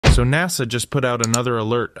So NASA just put out another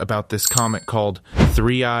alert about this comet called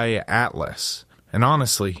 3I Atlas. And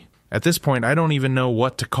honestly, at this point I don't even know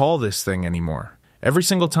what to call this thing anymore. Every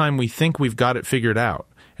single time we think we've got it figured out,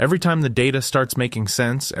 every time the data starts making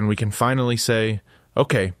sense and we can finally say,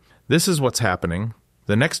 okay, this is what's happening,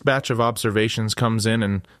 the next batch of observations comes in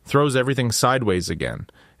and throws everything sideways again.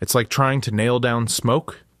 It's like trying to nail down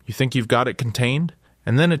smoke. You think you've got it contained,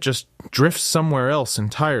 and then it just drifts somewhere else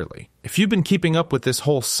entirely. If you've been keeping up with this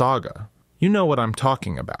whole saga, you know what I'm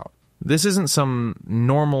talking about. This isn't some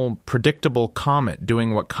normal, predictable comet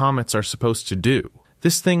doing what comets are supposed to do.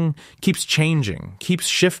 This thing keeps changing, keeps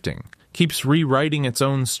shifting, keeps rewriting its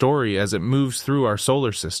own story as it moves through our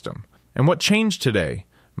solar system. And what changed today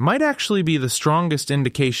might actually be the strongest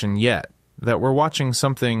indication yet that we're watching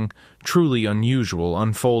something truly unusual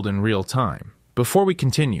unfold in real time. Before we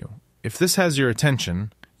continue, if this has your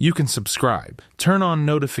attention, you can subscribe, turn on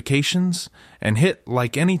notifications, and hit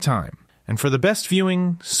like anytime. And for the best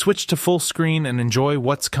viewing, switch to full screen and enjoy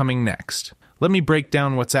what's coming next. Let me break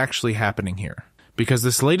down what's actually happening here. Because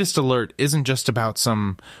this latest alert isn't just about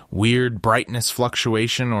some weird brightness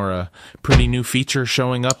fluctuation or a pretty new feature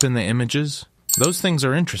showing up in the images. Those things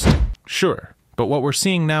are interesting, sure, but what we're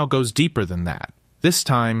seeing now goes deeper than that. This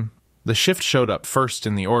time, the shift showed up first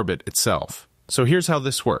in the orbit itself. So here's how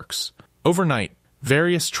this works. Overnight,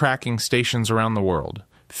 various tracking stations around the world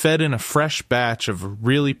fed in a fresh batch of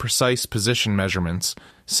really precise position measurements,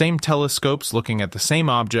 same telescopes looking at the same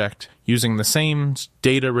object, using the same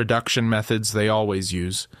data reduction methods they always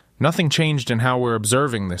use. Nothing changed in how we're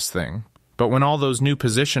observing this thing. But when all those new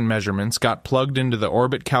position measurements got plugged into the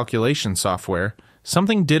orbit calculation software,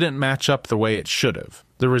 something didn't match up the way it should have.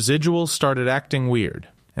 The residuals started acting weird.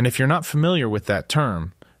 And if you're not familiar with that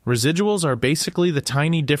term, residuals are basically the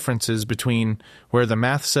tiny differences between where the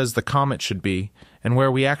math says the comet should be and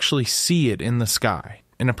where we actually see it in the sky.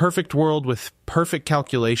 In a perfect world with perfect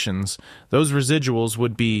calculations, those residuals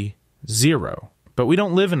would be 0. But we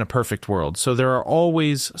don't live in a perfect world, so there are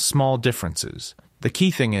always small differences. The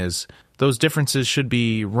key thing is, those differences should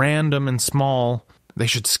be random and small. They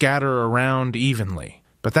should scatter around evenly.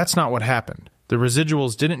 But that's not what happened. The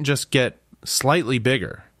residuals didn't just get slightly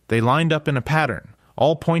bigger. They lined up in a pattern,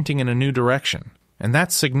 all pointing in a new direction. And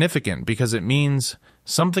that's significant because it means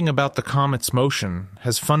something about the comet's motion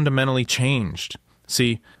has fundamentally changed.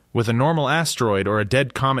 See, with a normal asteroid or a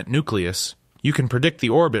dead comet nucleus, you can predict the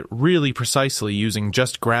orbit really precisely using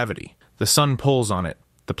just gravity. The sun pulls on it.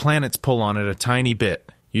 The planets pull on it a tiny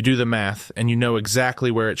bit. You do the math, and you know exactly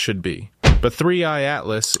where it should be. But 3I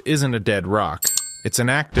Atlas isn't a dead rock. It's an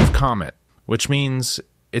active comet, which means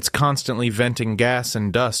it's constantly venting gas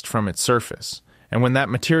and dust from its surface. And when that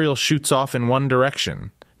material shoots off in one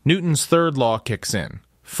direction, Newton's third law kicks in.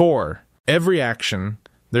 For every action,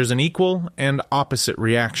 there's an equal and opposite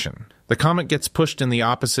reaction. The comet gets pushed in the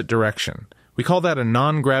opposite direction. We call that a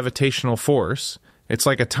non-gravitational force. It's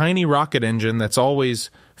like a tiny rocket engine that's always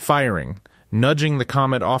firing, nudging the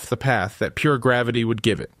comet off the path that pure gravity would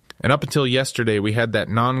give it. And up until yesterday, we had that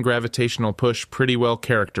non-gravitational push pretty well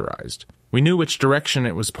characterized. We knew which direction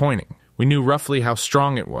it was pointing. We knew roughly how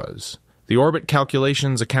strong it was. The orbit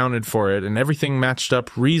calculations accounted for it, and everything matched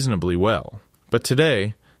up reasonably well. But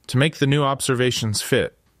today, to make the new observations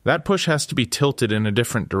fit, that push has to be tilted in a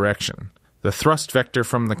different direction. The thrust vector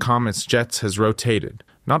from the comet's jets has rotated,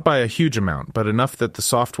 not by a huge amount, but enough that the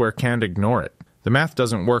software can't ignore it. The math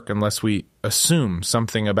doesn't work unless we assume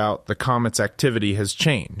something about the comet's activity has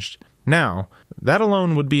changed. Now, that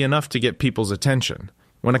alone would be enough to get people's attention.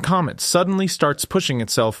 When a comet suddenly starts pushing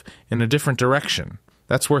itself in a different direction,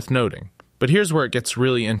 that's worth noting. But here's where it gets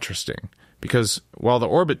really interesting, because while the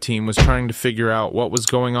orbit team was trying to figure out what was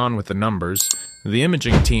going on with the numbers, the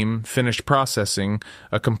imaging team finished processing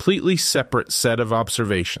a completely separate set of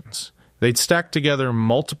observations. They'd stacked together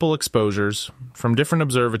multiple exposures from different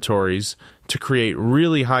observatories to create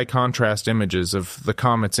really high contrast images of the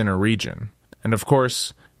comet's inner region. And of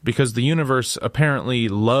course, because the universe apparently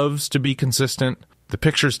loves to be consistent, the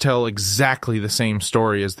pictures tell exactly the same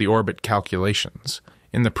story as the orbit calculations.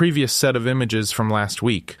 In the previous set of images from last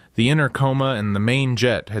week, the inner coma and the main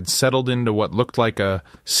jet had settled into what looked like a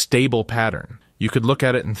stable pattern. You could look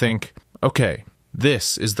at it and think, okay,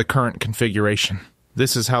 this is the current configuration.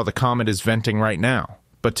 This is how the comet is venting right now.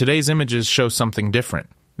 But today's images show something different.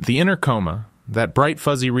 The inner coma, that bright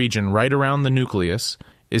fuzzy region right around the nucleus,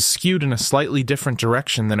 is skewed in a slightly different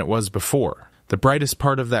direction than it was before. The brightest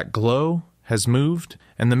part of that glow has moved,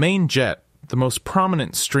 and the main jet, the most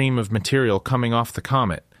prominent stream of material coming off the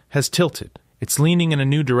comet, has tilted. It's leaning in a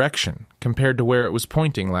new direction compared to where it was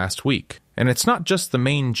pointing last week. And it's not just the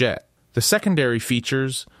main jet. The secondary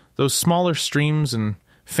features, those smaller streams and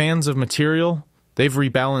fans of material, they've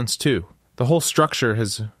rebalanced too. The whole structure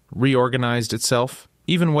has reorganized itself,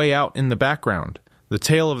 even way out in the background. The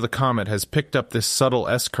tail of the comet has picked up this subtle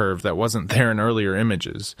S-curve that wasn't there in earlier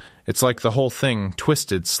images. It's like the whole thing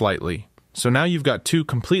twisted slightly. So now you've got two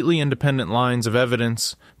completely independent lines of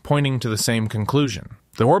evidence pointing to the same conclusion.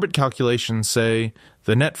 The orbit calculations say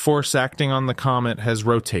the net force acting on the comet has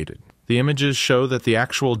rotated. The images show that the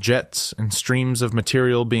actual jets and streams of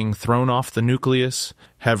material being thrown off the nucleus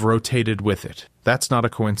have rotated with it. That's not a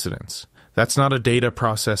coincidence. That's not a data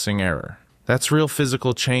processing error. That's real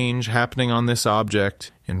physical change happening on this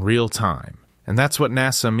object in real time. And that's what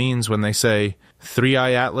NASA means when they say,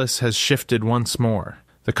 3I Atlas has shifted once more.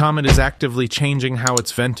 The comet is actively changing how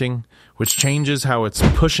it's venting, which changes how it's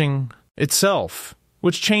pushing itself,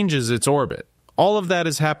 which changes its orbit. All of that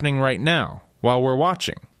is happening right now, while we're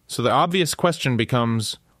watching. So the obvious question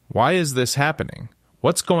becomes, why is this happening?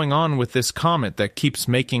 What's going on with this comet that keeps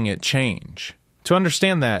making it change? To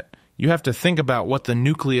understand that, you have to think about what the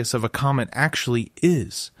nucleus of a comet actually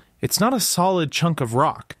is. It's not a solid chunk of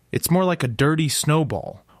rock. It's more like a dirty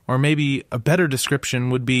snowball. Or maybe a better description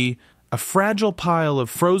would be a fragile pile of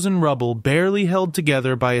frozen rubble barely held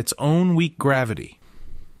together by its own weak gravity.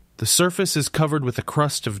 The surface is covered with a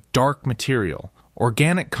crust of dark material,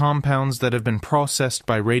 organic compounds that have been processed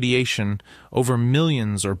by radiation over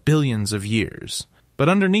millions or billions of years. But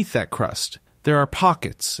underneath that crust, there are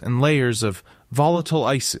pockets and layers of volatile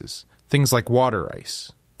ices, things like water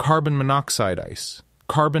ice, carbon monoxide ice,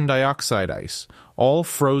 carbon dioxide ice, all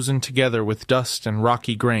frozen together with dust and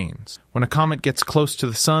rocky grains. When a comet gets close to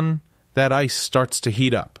the sun, that ice starts to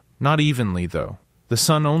heat up. Not evenly, though. The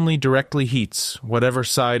sun only directly heats whatever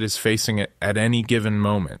side is facing it at any given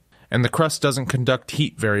moment, and the crust doesn't conduct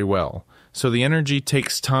heat very well, so the energy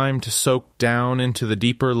takes time to soak down into the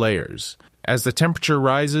deeper layers. As the temperature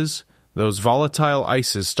rises, those volatile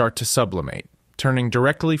ices start to sublimate, turning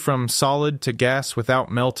directly from solid to gas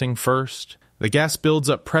without melting first. The gas builds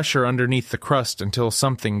up pressure underneath the crust until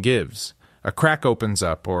something gives. A crack opens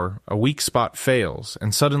up or a weak spot fails,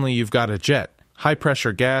 and suddenly you've got a jet,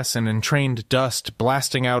 high-pressure gas and entrained dust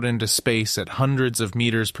blasting out into space at hundreds of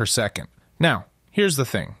meters per second. Now, here's the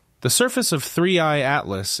thing. The surface of 3I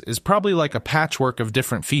Atlas is probably like a patchwork of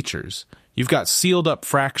different features. You've got sealed-up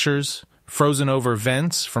fractures, frozen-over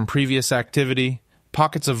vents from previous activity,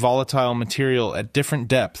 pockets of volatile material at different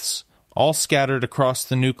depths, all scattered across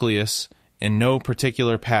the nucleus in no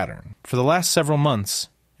particular pattern. For the last several months,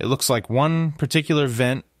 it looks like one particular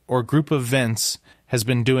vent or group of vents has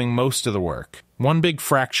been doing most of the work. One big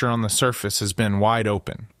fracture on the surface has been wide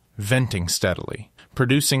open, venting steadily,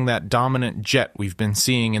 producing that dominant jet we've been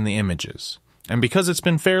seeing in the images. And because it's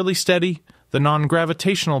been fairly steady, the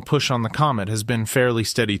non-gravitational push on the comet has been fairly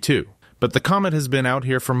steady too. But the comet has been out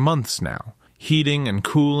here for months now, heating and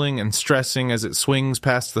cooling and stressing as it swings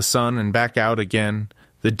past the sun and back out again.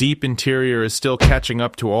 The deep interior is still catching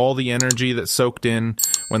up to all the energy that soaked in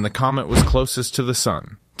when the comet was closest to the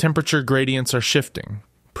sun. Temperature gradients are shifting.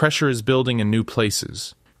 Pressure is building in new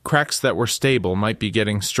places. Cracks that were stable might be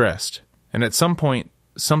getting stressed. And at some point,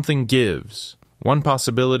 something gives. One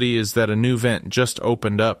possibility is that a new vent just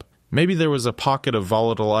opened up. Maybe there was a pocket of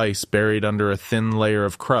volatile ice buried under a thin layer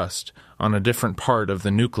of crust on a different part of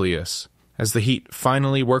the nucleus. As the heat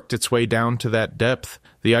finally worked its way down to that depth,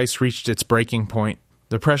 the ice reached its breaking point.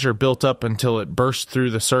 The pressure built up until it burst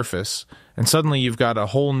through the surface, and suddenly you've got a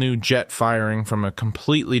whole new jet firing from a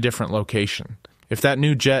completely different location. If that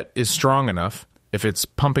new jet is strong enough, if it's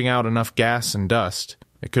pumping out enough gas and dust,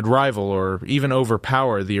 it could rival or even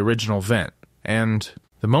overpower the original vent. And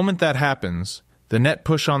the moment that happens, the net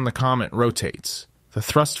push on the comet rotates. The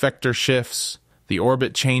thrust vector shifts, the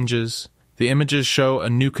orbit changes, the images show a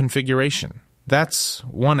new configuration. That's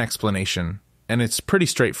one explanation, and it's pretty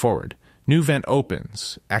straightforward. New vent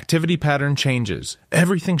opens, activity pattern changes,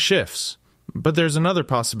 everything shifts. But there's another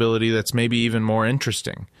possibility that's maybe even more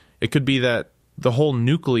interesting. It could be that the whole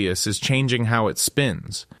nucleus is changing how it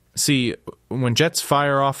spins. See, when jets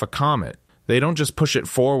fire off a comet, they don't just push it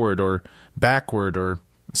forward or backward or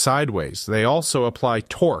sideways. They also apply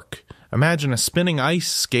torque. Imagine a spinning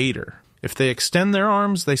ice skater. If they extend their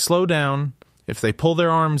arms, they slow down. If they pull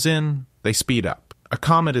their arms in, they speed up. A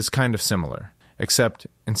comet is kind of similar. Except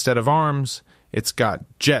instead of arms, it's got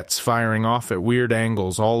jets firing off at weird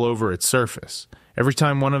angles all over its surface. Every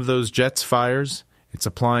time one of those jets fires, it's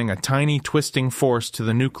applying a tiny twisting force to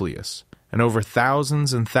the nucleus. And over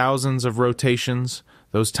thousands and thousands of rotations,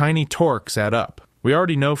 those tiny torques add up. We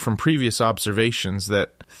already know from previous observations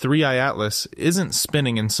that 3I Atlas isn't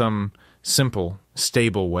spinning in some simple,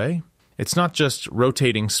 stable way. It's not just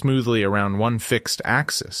rotating smoothly around one fixed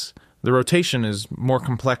axis. The rotation is more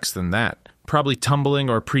complex than that, probably tumbling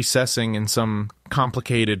or precessing in some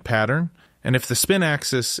complicated pattern. And if the spin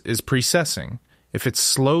axis is precessing, if it's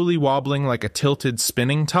slowly wobbling like a tilted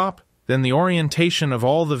spinning top, then the orientation of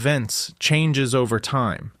all the vents changes over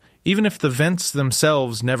time. Even if the vents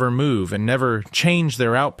themselves never move and never change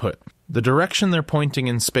their output, the direction they're pointing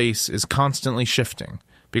in space is constantly shifting,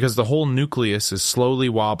 because the whole nucleus is slowly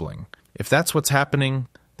wobbling. If that's what's happening,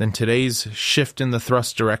 then today's shift in the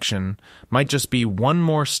thrust direction might just be one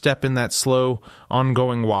more step in that slow,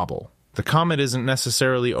 ongoing wobble. The comet isn't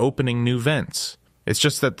necessarily opening new vents. It's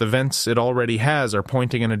just that the vents it already has are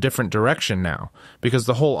pointing in a different direction now, because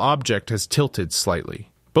the whole object has tilted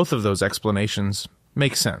slightly. Both of those explanations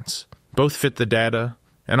make sense. Both fit the data,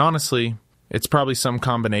 and honestly, it's probably some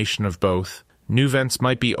combination of both. New vents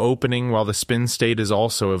might be opening while the spin state is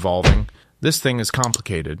also evolving. This thing is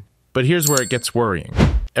complicated. But here's where it gets worrying.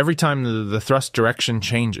 Every time the thrust direction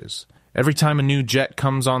changes, every time a new jet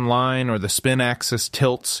comes online or the spin axis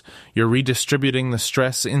tilts, you're redistributing the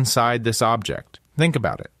stress inside this object. Think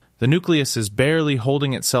about it. The nucleus is barely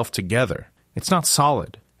holding itself together. It's not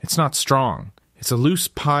solid. It's not strong. It's a loose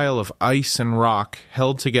pile of ice and rock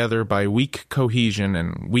held together by weak cohesion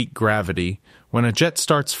and weak gravity. When a jet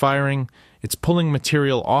starts firing, it's pulling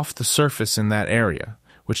material off the surface in that area,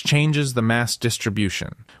 which changes the mass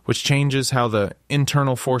distribution, which changes how the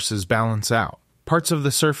internal forces balance out. Parts of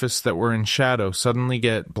the surface that were in shadow suddenly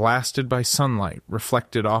get blasted by sunlight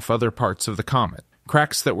reflected off other parts of the comet.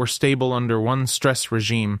 Cracks that were stable under one stress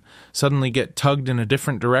regime suddenly get tugged in a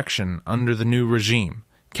different direction under the new regime.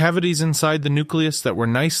 Cavities inside the nucleus that were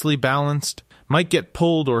nicely balanced might get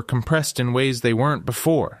pulled or compressed in ways they weren't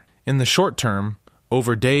before. In the short term,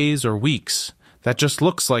 over days or weeks, that just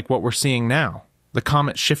looks like what we're seeing now. The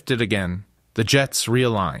comet shifted again. The jets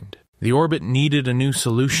realigned. The orbit needed a new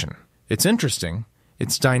solution. It's interesting,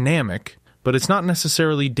 it's dynamic, but it's not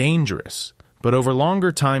necessarily dangerous. But over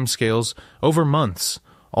longer timescales, over months,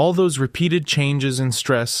 all those repeated changes in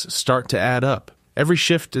stress start to add up. Every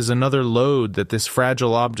shift is another load that this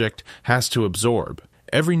fragile object has to absorb.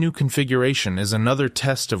 Every new configuration is another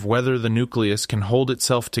test of whether the nucleus can hold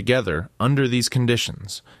itself together under these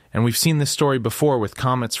conditions. And we've seen this story before with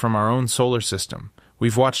comets from our own solar system.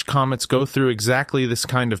 We've watched comets go through exactly this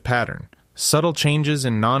kind of pattern. Subtle changes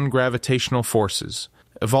in non-gravitational forces,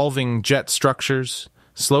 evolving jet structures,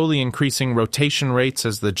 slowly increasing rotation rates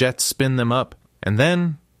as the jets spin them up, and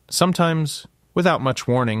then, sometimes, without much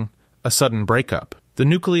warning, a sudden breakup. The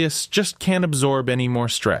nucleus just can't absorb any more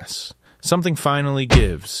stress. Something finally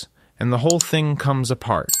gives, and the whole thing comes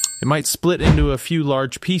apart. It might split into a few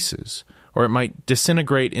large pieces, or it might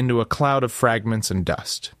disintegrate into a cloud of fragments and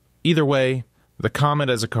dust. Either way, the comet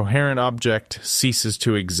as a coherent object ceases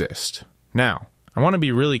to exist. Now, I want to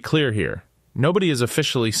be really clear here. Nobody is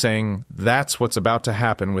officially saying that's what's about to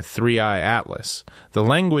happen with 3I Atlas. The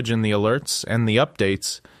language in the alerts and the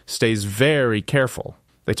updates stays very careful.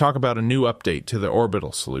 They talk about a new update to the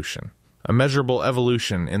orbital solution, a measurable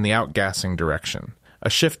evolution in the outgassing direction, a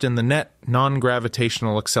shift in the net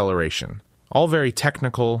non-gravitational acceleration. All very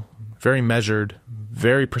technical, very measured,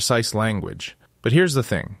 very precise language. But here's the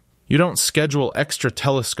thing. You don't schedule extra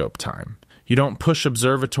telescope time. You don't push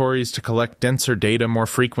observatories to collect denser data more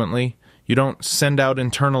frequently. You don't send out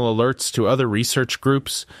internal alerts to other research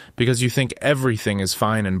groups because you think everything is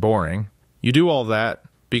fine and boring. You do all that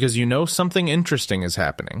because you know something interesting is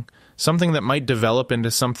happening, something that might develop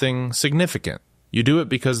into something significant. You do it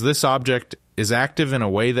because this object is active in a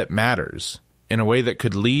way that matters, in a way that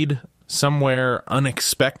could lead somewhere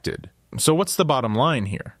unexpected. So what's the bottom line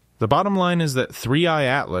here? The bottom line is that 3I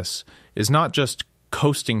Atlas is not just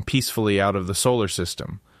coasting peacefully out of the solar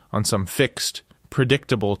system on some fixed,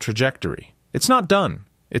 predictable trajectory. It's not done.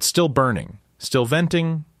 It's still burning, still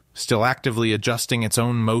venting, still actively adjusting its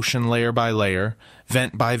own motion layer by layer,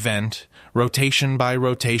 vent by vent, rotation by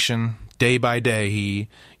rotation, day by day.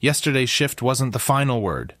 Yesterday's shift wasn't the final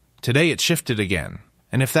word. Today it shifted again.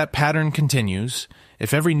 And if that pattern continues,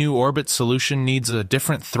 if every new orbit solution needs a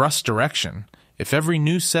different thrust direction, if every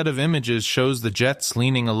new set of images shows the jets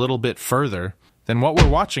leaning a little bit further, then what we're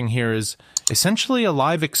watching here is essentially a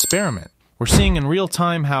live experiment. We're seeing in real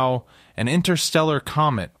time how an interstellar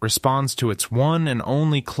comet responds to its one and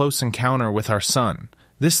only close encounter with our sun.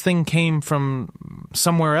 This thing came from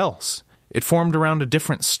somewhere else. It formed around a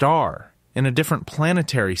different star, in a different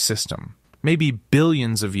planetary system, maybe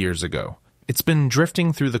billions of years ago. It's been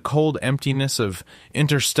drifting through the cold emptiness of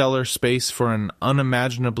interstellar space for an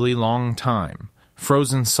unimaginably long time,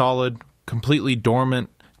 frozen solid, completely dormant,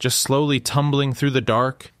 just slowly tumbling through the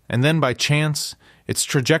dark, and then by chance, its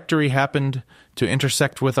trajectory happened to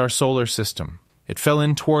intersect with our solar system. It fell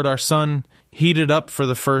in toward our sun, heated up for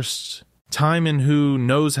the first time in who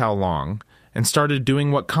knows how long, and started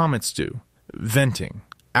doing what comets do: venting,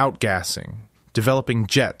 outgassing, developing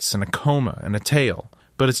jets and a coma and a tail.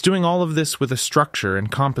 But it's doing all of this with a structure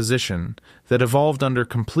and composition that evolved under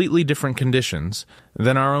completely different conditions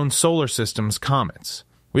than our own solar system's comets.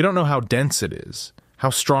 We don't know how dense it is,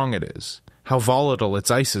 how strong it is, how volatile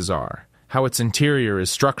its ices are, how its interior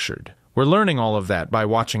is structured. We're learning all of that by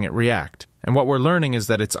watching it react. And what we're learning is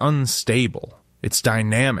that it's unstable. It's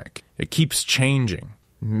dynamic. It keeps changing.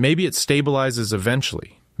 Maybe it stabilizes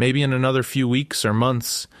eventually. Maybe in another few weeks or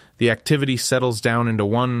months, the activity settles down into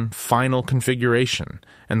one final configuration,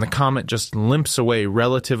 and the comet just limps away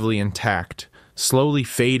relatively intact, slowly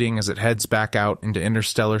fading as it heads back out into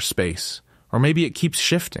interstellar space. Or maybe it keeps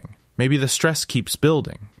shifting. Maybe the stress keeps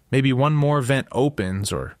building. Maybe one more vent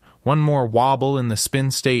opens, or one more wobble in the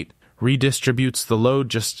spin state redistributes the load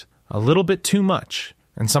just a little bit too much,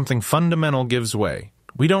 and something fundamental gives way.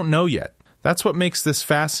 We don't know yet. That's what makes this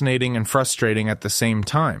fascinating and frustrating at the same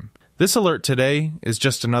time. This alert today is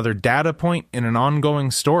just another data point in an ongoing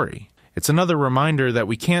story. It's another reminder that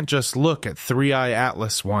we can't just look at 3i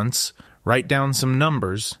Atlas once, write down some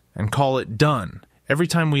numbers, and call it done. Every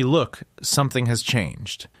time we look, something has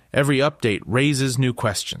changed. Every update raises new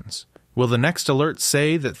questions. Will the next alert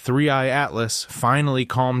say that 3i Atlas finally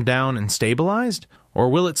calmed down and stabilized? Or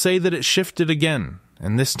will it say that it shifted again,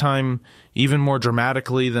 and this time even more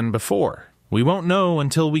dramatically than before? We won't know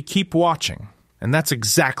until we keep watching. And that's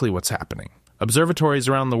exactly what's happening. Observatories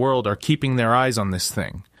around the world are keeping their eyes on this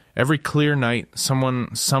thing. Every clear night,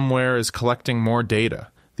 someone somewhere is collecting more data.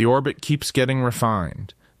 The orbit keeps getting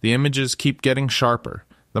refined. The images keep getting sharper.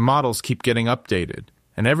 The models keep getting updated.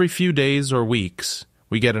 And every few days or weeks,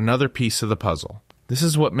 we get another piece of the puzzle. This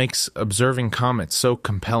is what makes observing comets so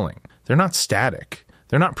compelling. They're not static.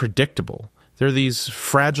 They're not predictable. They're these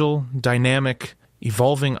fragile, dynamic,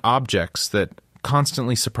 evolving objects that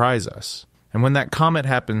constantly surprise us. And when that comet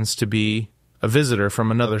happens to be a visitor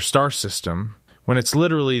from another star system, when it's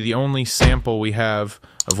literally the only sample we have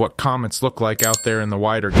of what comets look like out there in the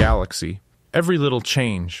wider galaxy, every little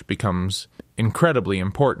change becomes incredibly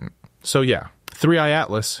important. So yeah, 3i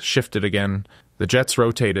Atlas shifted again, the jets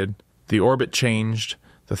rotated, the orbit changed,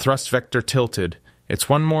 the thrust vector tilted. It's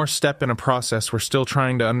one more step in a process we're still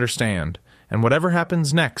trying to understand. And whatever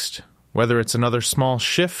happens next, whether it's another small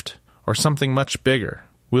shift or something much bigger,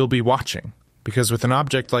 we'll be watching. Because with an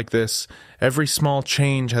object like this, every small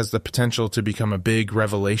change has the potential to become a big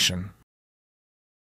revelation.